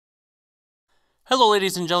Hello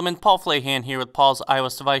ladies and gentlemen, Paul Flahan here with Paul's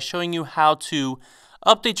iOS Device, showing you how to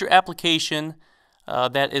update your application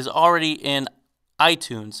that is already in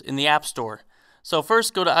iTunes in the App Store. So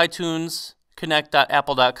first go to iTunes,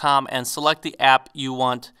 connect.apple.com, and select the app you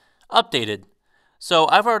want updated. So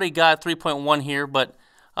I've already got 3.1 here, but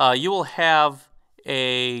you will have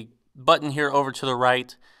a button here over to the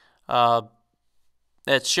right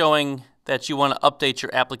that's showing that you want to update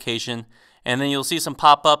your application, and then you'll see some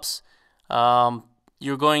pop-ups.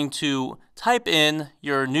 You're going to type in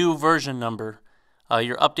your new version number,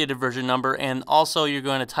 your updated version number, and also you're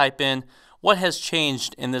going to type in what has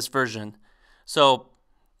changed in this version. So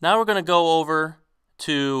now we're going to go over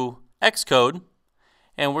to Xcode,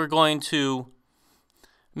 and we're going to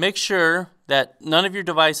make sure that none of your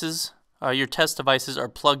devices, your test devices, are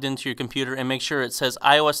plugged into your computer, and make sure it says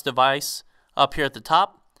iOS device up here at the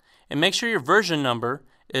top, and make sure your version number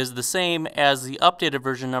is the same as the updated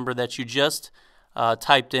version number that you just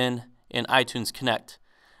typed in iTunes Connect.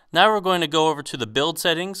 Now we're going to go over to the build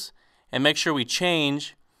settings and make sure we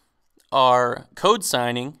change our code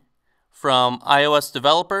signing from iOS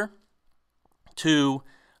developer to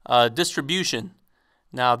distribution.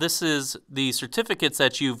 Now this is the certificates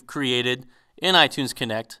that you've created in iTunes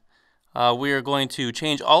Connect. We are going to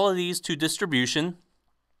change all of these to distribution,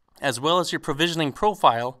 as well as your provisioning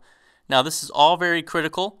profile. Now this is all very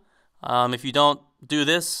critical. If you don't do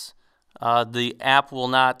this, the app will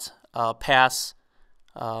not pass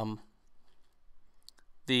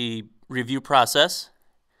the review process.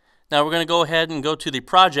 Now we're going to go ahead and go to the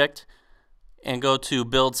project and go to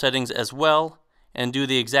build settings as well and do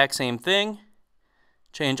the exact same thing.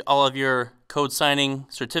 Change all of your code signing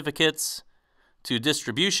certificates to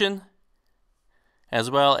distribution,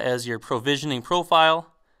 as well as your provisioning profile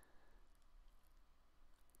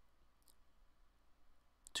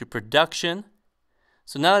to production.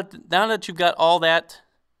 So now that you've got all that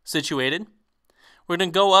situated, we're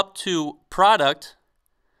going to go up to product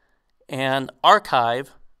and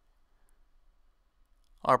archive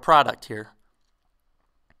our product here.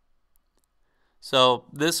 So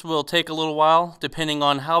this will take a little while depending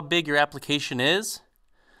on how big your application is.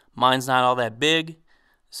 Mine's not all that big,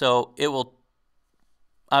 so it will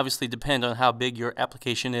obviously depend on how big your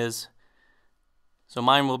application is. So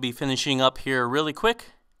mine will be finishing up here really quick,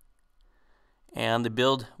 and the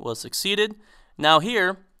build was succeeded. Now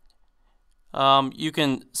here you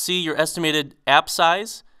can see your estimated app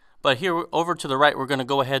size, but here over to the right we're going to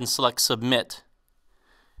go ahead and select submit.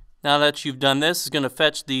 Now that you've done this, it's going to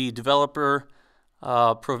fetch the developer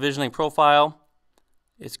provisioning profile.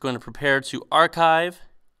 It's going to prepare to archive,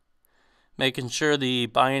 making sure the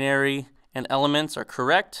binary and elements are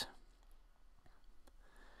correct.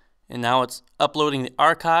 And now it's uploading the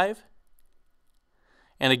archive.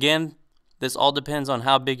 And again, this all depends on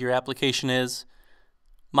how big your application is.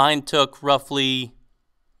 Mine took roughly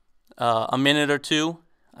a minute or two.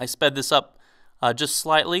 I sped this up just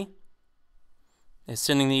slightly. It's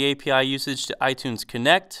sending the API usage to iTunes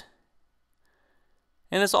Connect.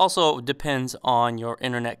 And this also depends on your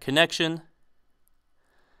internet connection.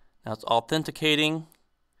 Now it's authenticating,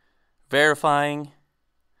 verifying,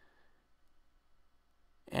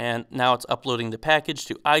 and now it's uploading the package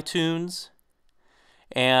to iTunes.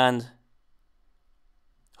 And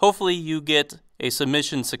hopefully you get a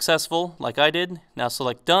submission successful like I did. Now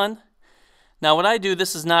select done. Now what I do,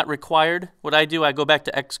 this is not required. What I do, I go back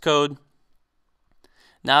to Xcode.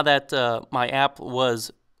 Now that my app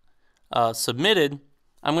was submitted,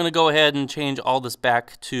 I'm going to go ahead and change all this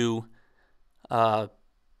back to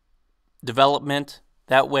development.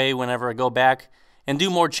 That way whenever I go back and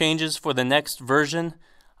do more changes for the next version,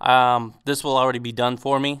 this will already be done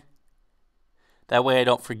for me. That way I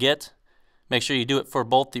don't forget. Make sure you do it for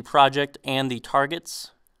both the project and the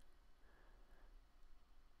targets.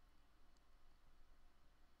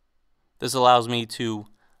 This allows me to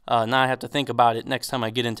not have to think about it next time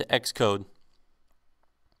I get into Xcode.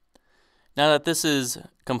 Now that this is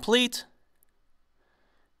complete,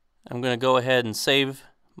 I'm going to go ahead and save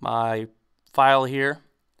my file here.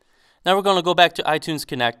 Now we're going to go back to iTunes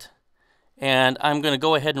Connect, and I'm going to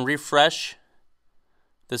go ahead and refresh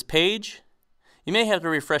this page. You may have to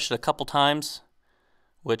refresh it a couple times,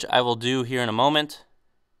 which I will do here in a moment.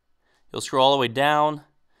 You'll scroll all the way down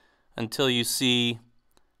until you see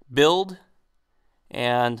build,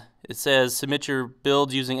 and it says submit your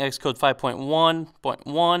build using Xcode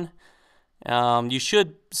 5.1.1. You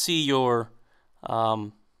should see your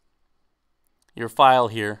file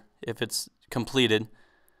here if it's completed.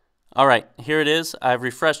 Alright, here it is. I've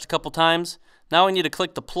refreshed a couple times. Now I need to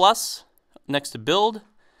click the plus next to build,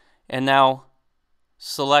 and now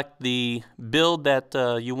select the build that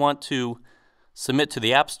you want to submit to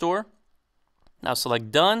the App Store. Now select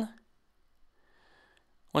Done.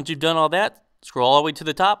 Once you've done all that, scroll all the way to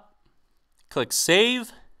the top, click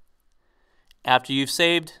Save. After you've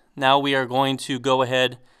saved, now we are going to go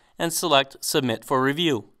ahead and select Submit for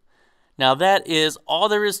Review. Now that is all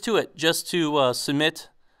there is to it, just to submit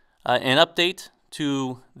an update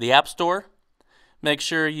to the App Store. Make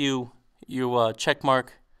sure you check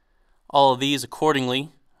mark all of these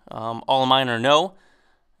accordingly. All of mine are no.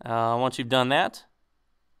 Once you've done that,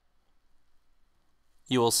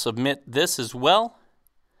 you will submit this as well,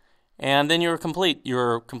 and then you're complete.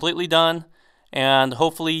 You're completely done, and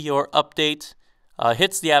hopefully your update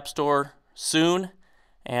hits the App Store soon.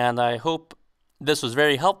 And I hope this was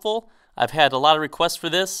very helpful. I've had a lot of requests for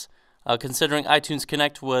this, considering iTunes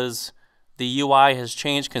Connect the UI has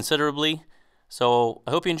changed considerably. So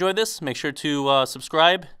I hope you enjoyed this. Make sure to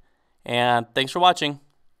subscribe, and thanks for watching.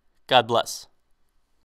 God bless.